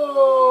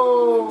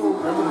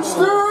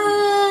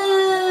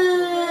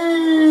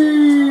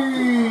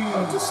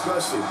 A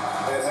discussion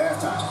at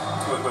halftime.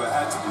 But it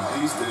had to be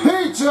these days.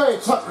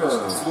 PJ Tucker.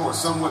 The floor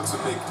somewhat to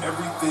make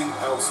everything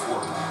else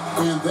work.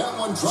 And that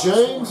one drops.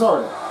 James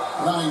Harden.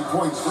 9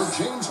 points for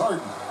James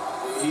Harden.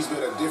 He's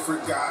been a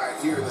different guy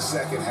here in the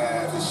second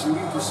half. His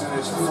shooting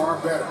percentage far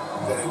better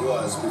than it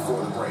was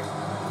before the break.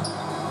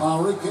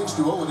 Lowry kicks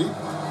to Oladipo.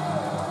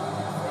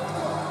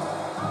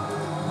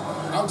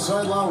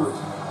 Outside Lowry.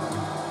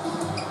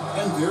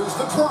 And there's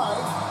the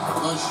drive.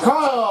 The shot.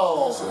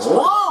 Kyle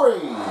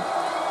Lowry.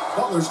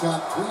 Butler's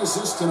got 3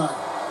 assists tonight.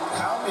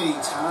 How many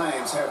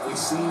times have we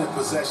seen a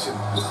possession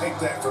like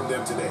that from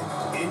them today?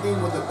 Ending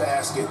with a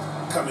basket,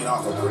 coming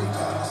off a pretty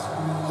pass.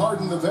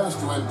 Harden the pass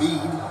to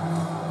Embiid.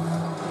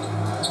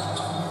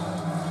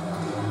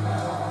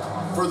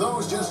 For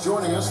those just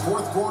joining us,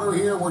 fourth quarter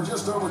here. We're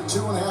just over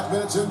 2.5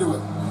 minutes into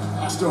it.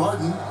 Pass to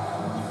Harden.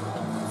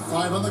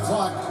 5 on the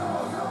clock.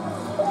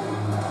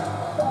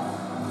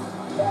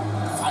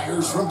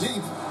 Fires from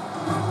deep.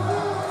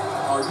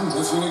 Harden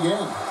missing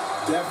again.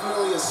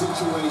 Definitely a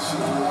situation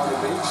you want to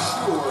make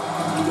sure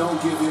you don't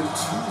give him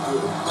too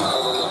good of a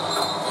look.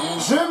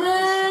 And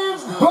Jimmy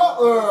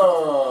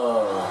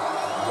Butler.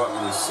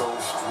 Butler is so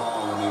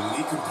strong. I mean, when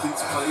he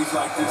completes plays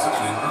like this,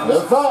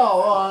 The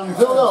foul on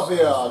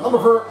Philadelphia.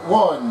 Number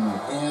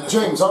 1.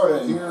 James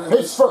Harden.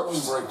 His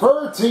first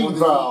 13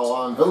 foul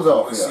on see how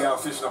Philadelphia.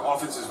 efficient the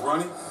offense is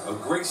running. A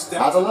great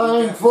stat. At the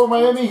line for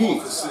Miami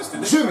Heat,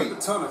 Jimmy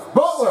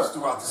Butler.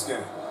 Throughout this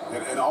game.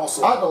 And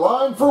also, At the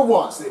line for 1.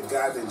 once they've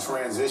got in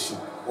transition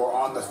or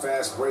on the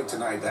fast break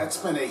tonight, that's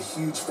been a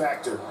huge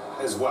factor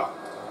as well.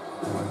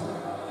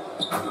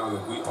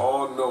 We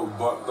all know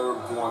Butler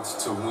wants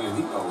to win.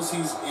 He knows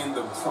he's in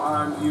the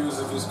prime years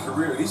of his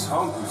career. He's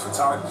hungry for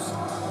titles.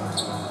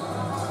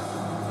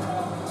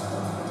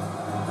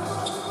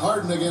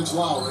 Harden against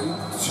Lowry.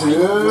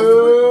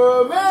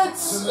 2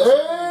 minutes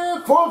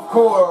in fourth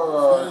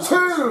quarter.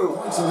 2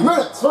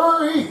 minutes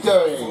for Heat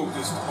game.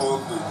 Focused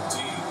on the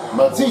D.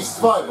 Matisse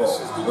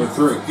Thybulle with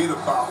 3. Forget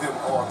about him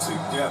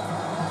altogether.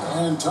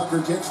 And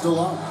Tucker kicks to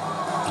Lowry.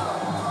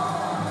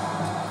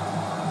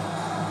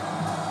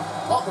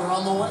 Butler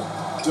on the way.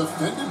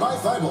 Defended by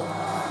Thybulle.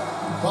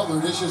 Butler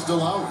dishes to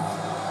Lowry.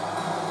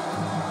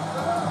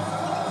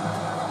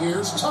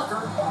 Here's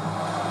Tucker.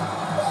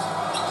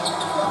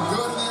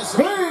 Good in the assist.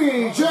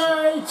 PJ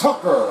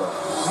Tucker.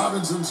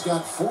 Robinson's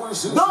got 4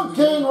 assists.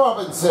 Duncan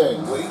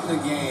Robinson. Late in the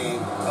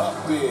game,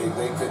 up big,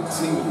 they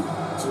continue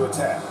to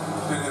attack.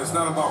 And it's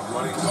not about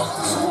running up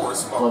the score.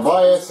 It's about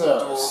Tobias closing the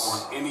door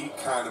Harris. on any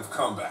kind of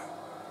comeback.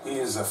 He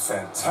is a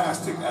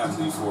fantastic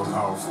athlete for a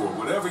power forward.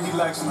 Whatever he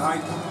lacks in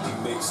height, he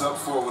makes up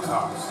for with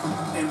hops.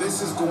 And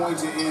this is going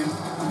to end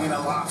in a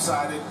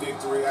lopsided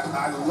victory.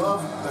 I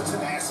love the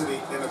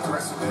tenacity and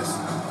aggressiveness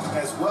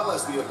as well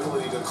as the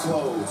ability to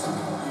close.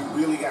 You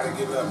really got to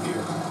give it up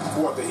here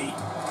for the Heat.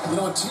 You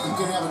know, a team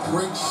can have a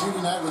great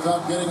shooting night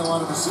without getting a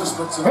lot of assists,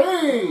 but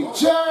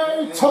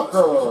PJ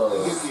Tucker.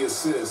 Get the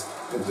assist.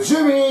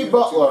 Jimmy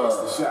Butler.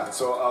 The shot.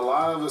 So a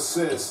lot of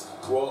assists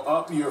will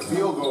up your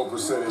field goal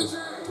percentage,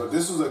 but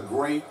this was a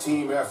great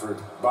team effort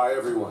by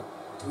everyone.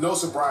 No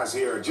surprise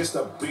here, just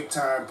a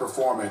big-time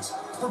performance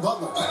for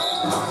Butler.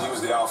 He was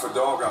the alpha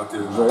dog out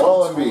there.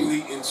 Joel Embiid.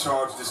 Totally in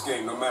charge of this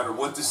game, no matter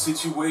what the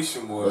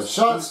situation was. The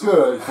shot's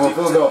good for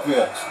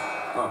Philadelphia.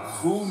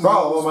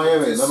 Foul on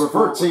Miami, number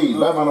 13,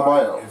 Bam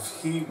Adebayo.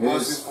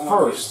 His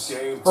first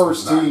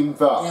team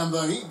foul. And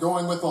the Heat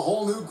going with the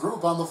whole new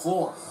group on the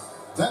floor.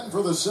 Then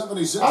for the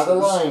 76ers. At the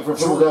line for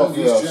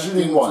Philadelphia,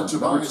 shooting 1,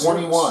 number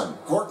 21,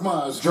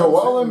 Korkmaz,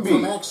 Joel for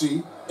Embiid.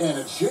 Maxey, and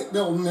it's Jake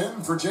Milton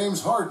in for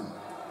James Harden.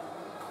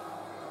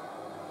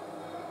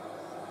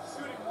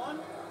 Shooting 1.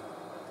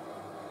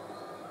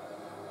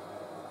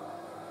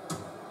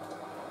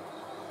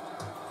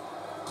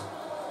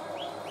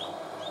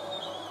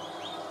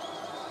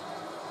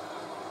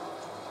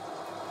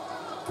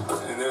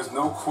 And there's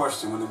no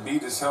question, when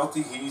Embiid is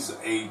healthy, he's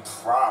a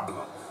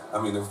problem. I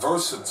mean, a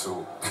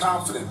versatile,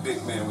 confident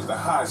big man with a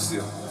high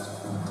ceiling.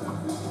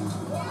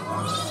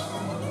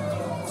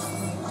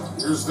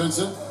 Here's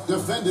Vincent,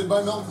 defended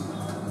by Milton.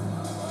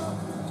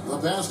 The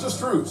pass to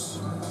Strus.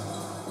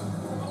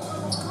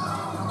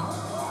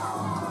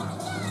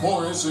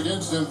 Morris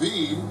against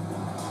Embiid.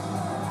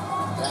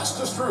 Pass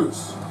to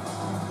Strus.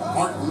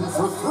 Martin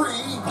for 3,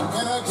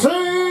 and a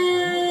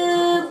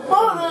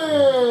T-Money!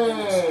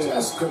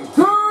 Just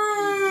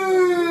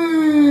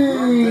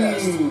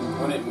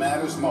when it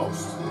matters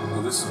most.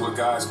 Well, this is what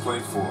guys play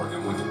for,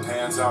 and when it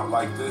pans out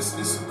like this,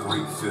 it's a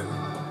great feeling.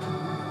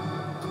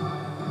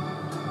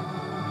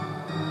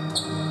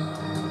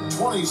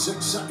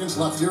 26 seconds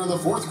left here in the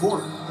fourth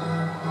quarter.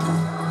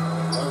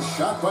 A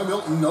shot by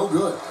Milton, no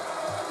good.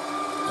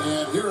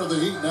 And here are the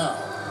Heat now.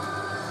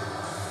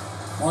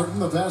 Martin,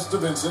 the pass to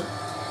Vincent.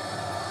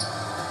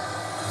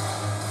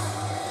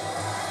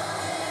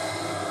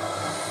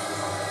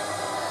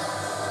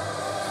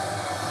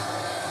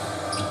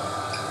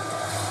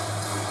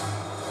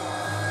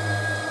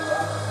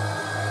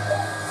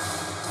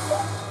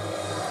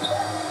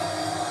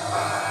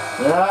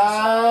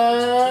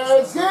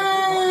 That's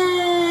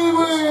game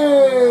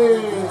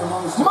win!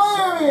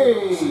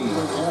 Miami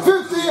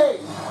 58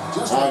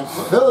 and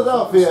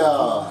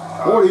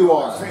Philadelphia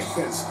 41.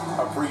 Fans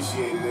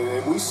appreciated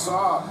it, and we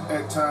saw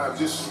at times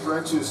just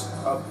stretches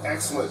of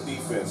excellent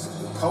defense,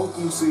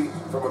 potency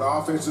from an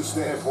offensive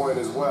standpoint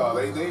as well.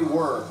 They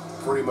were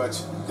pretty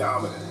much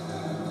dominant.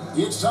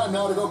 It's time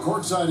now to go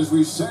courtside as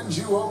we send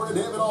you over to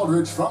David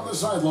Aldridge from the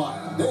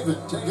sideline. David,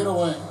 take it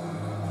away.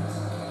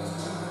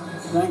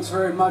 Thanks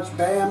very much,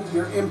 Bam.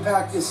 Your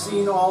impact is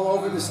seen all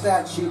over the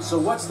stat sheet. So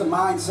what's the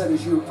mindset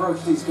as you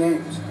approach these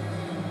games?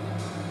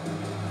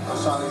 I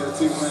was trying to get a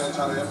team win,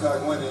 trying to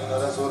impact winning. You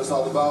know, that's what it's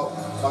all about.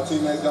 My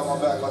teammates got my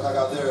back like I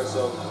got theirs.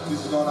 So he's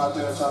just going out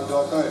there and trying to do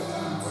our thing.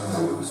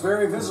 It was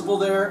very visible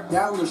there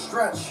down the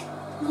stretch.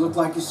 You looked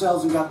like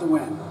yourselves and got the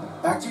win.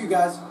 Back to you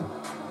guys.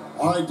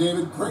 All right,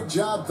 David, great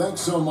job. Thanks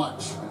so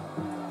much.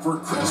 For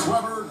Chris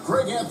Webber,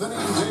 Greg Anthony,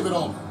 and David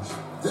Aldridge,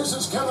 this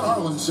is Kevin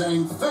Harlan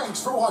saying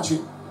thanks for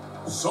watching.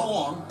 So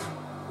long.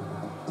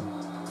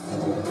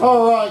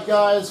 Alright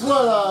guys,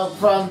 what a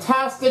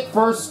fantastic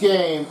first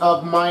game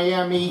of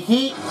Miami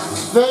Heat.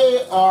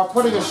 They are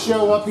putting a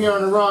show up here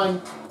on the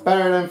run.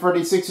 Better than for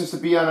the Sixers to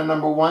be on a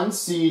 #1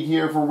 seed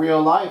here for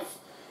real life.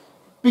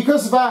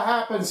 Because of what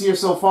happens here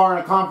so far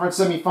in the conference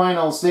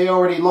semifinals, they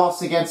already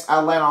lost against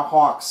Atlanta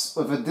Hawks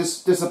with a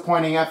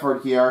disappointing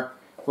effort here,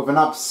 with an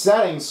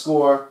upsetting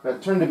score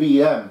that turned to be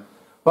them.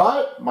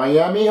 But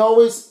Miami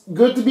always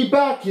good to be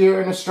back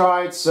here in the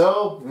stride,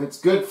 so it's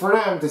good for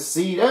them to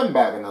see them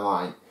back in the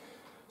line.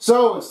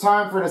 So it's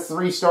time for the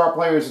 3-star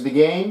players of the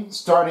game,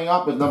 starting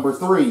up with number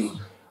 3.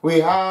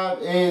 We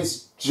have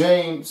is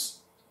Joel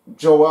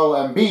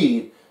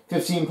Embiid.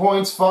 15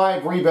 points,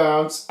 5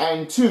 rebounds,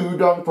 and 2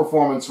 dunk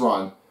performance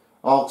run.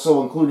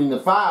 Also including the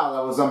foul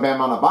that was on Bam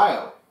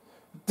Adebayo.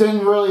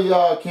 Didn't really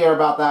care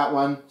about that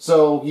one,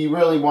 so he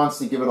really wants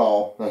to give it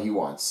all that he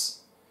wants.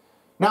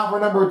 Now for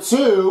number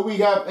 2, we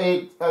have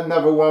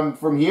another one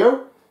from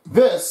here.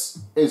 This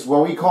is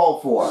what we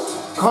called for.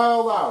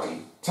 Kyle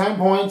Lowry, 10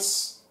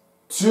 points,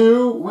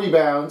 2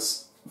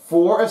 rebounds,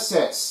 4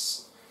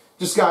 assists.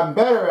 Just gotten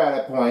better at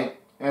that point,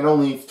 and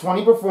only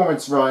 20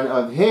 performance run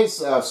of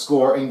his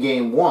score in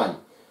game 1.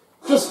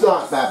 Just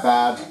not that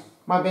bad.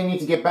 Might need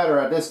to get better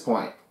at this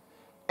point.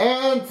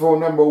 And for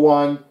number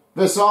 1,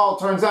 this all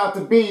turns out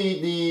to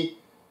be the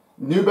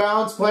New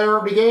Balance player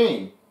of the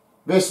game.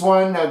 This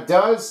one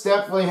does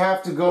definitely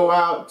have to go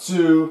out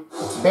to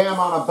Bam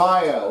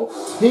Adebayo.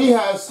 He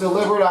has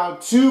delivered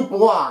out 2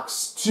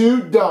 blocks,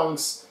 2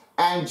 dunks,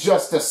 and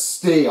just a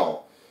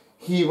steal.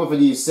 He with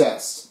the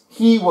assist.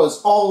 He was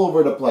all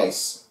over the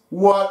place.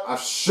 What a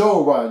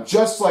show run,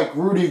 just like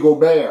Rudy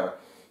Gobert.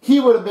 He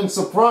would have been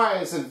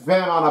surprised if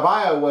Bam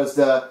Adebayo was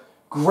the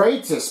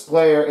greatest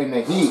player in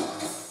the Heat.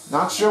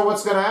 Not sure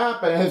what's going to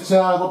happen if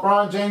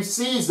LeBron James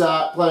sees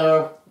that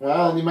player.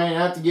 Well, he may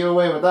have to give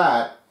away with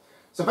that.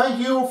 So thank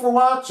you for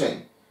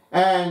watching.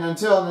 And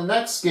until the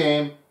next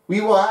game,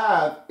 we will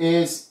have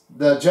is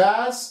the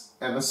Jazz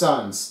and the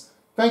Suns.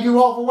 Thank you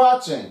all for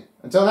watching.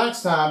 Until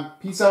next time,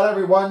 peace out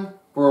everyone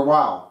for a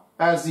while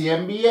as the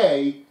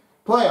NBA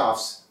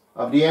playoffs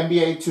of the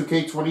NBA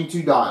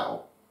 2K22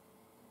 dial.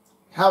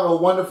 Have a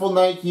wonderful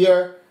night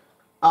here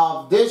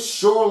of this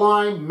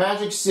shoreline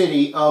magic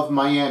city of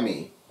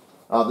Miami,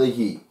 of the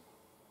Heat.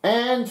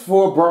 And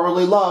for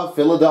brotherly love,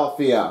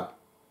 Philadelphia.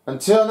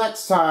 Until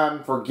next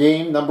time for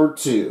game number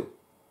 2.